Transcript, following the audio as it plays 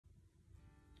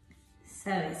So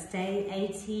it's day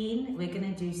 18. We're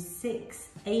going to do 6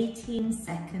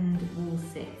 18-second wall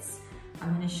sits.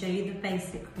 I'm going to show you the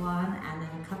basic one and then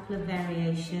a couple of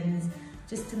variations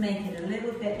just to make it a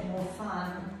little bit more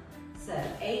fun. So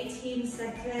 18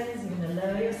 seconds, you're going to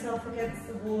lower yourself against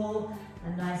the wall, a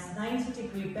nice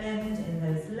 90-degree bend in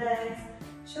those legs,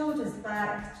 shoulders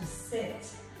back, just sit,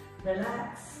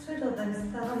 relax, twiddle those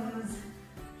thumbs,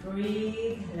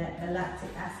 breathe, let the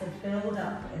lactic acid build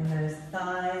up in those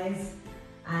thighs,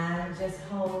 and just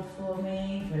hold for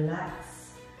me,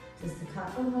 relax, just a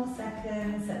couple more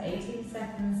seconds. So 18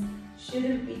 seconds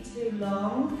shouldn't be too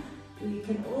long. You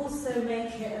can also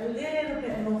make it a little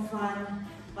bit more fun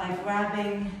by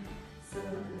grabbing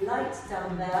some light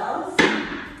dumbbells.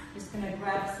 Just going to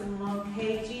grab some 1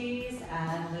 kgs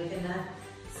and we're going to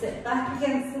sit back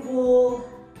against the wall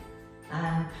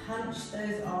and punch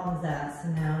those arms out. So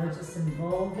now we're just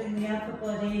involving the upper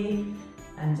body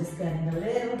and just getting a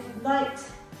little light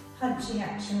punching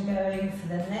action going for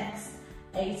the next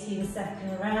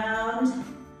 18-second round.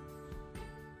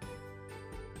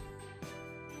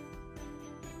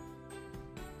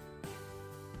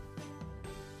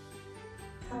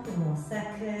 Couple more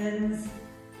seconds.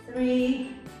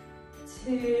 3,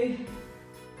 2,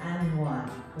 and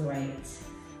 1. Great.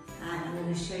 And I'm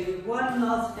going to show you one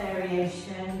last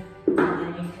variation and then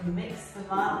you can mix them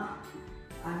up.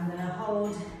 I'm going to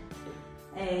hold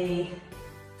a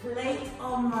plate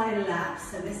on my lap.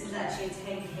 So this is actually a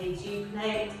 10 kg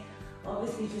plate.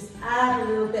 Obviously just add a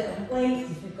little bit of weight.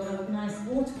 If you've got a nice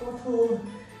water bottle,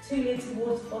 2-litre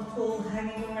water bottle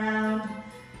hanging around,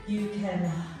 you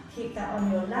can keep that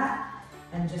on your lap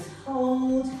and just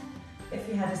hold. If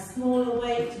you had a smaller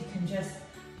weight, you can just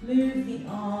move the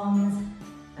arms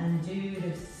and do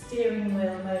the steering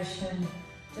wheel motion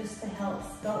just to help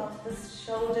sculpt the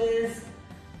shoulders.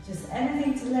 Just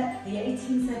anything to let the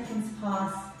 18 seconds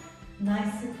pass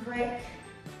nice and quick.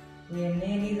 We're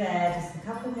nearly there, just a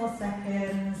couple more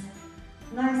seconds.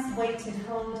 Nice weighted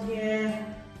hold here.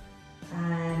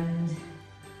 And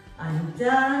I'm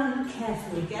done.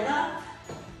 Carefully get up.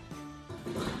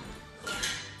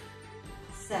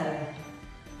 So,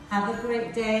 have a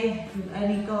great day. We've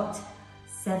only got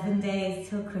 7 days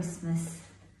till Christmas.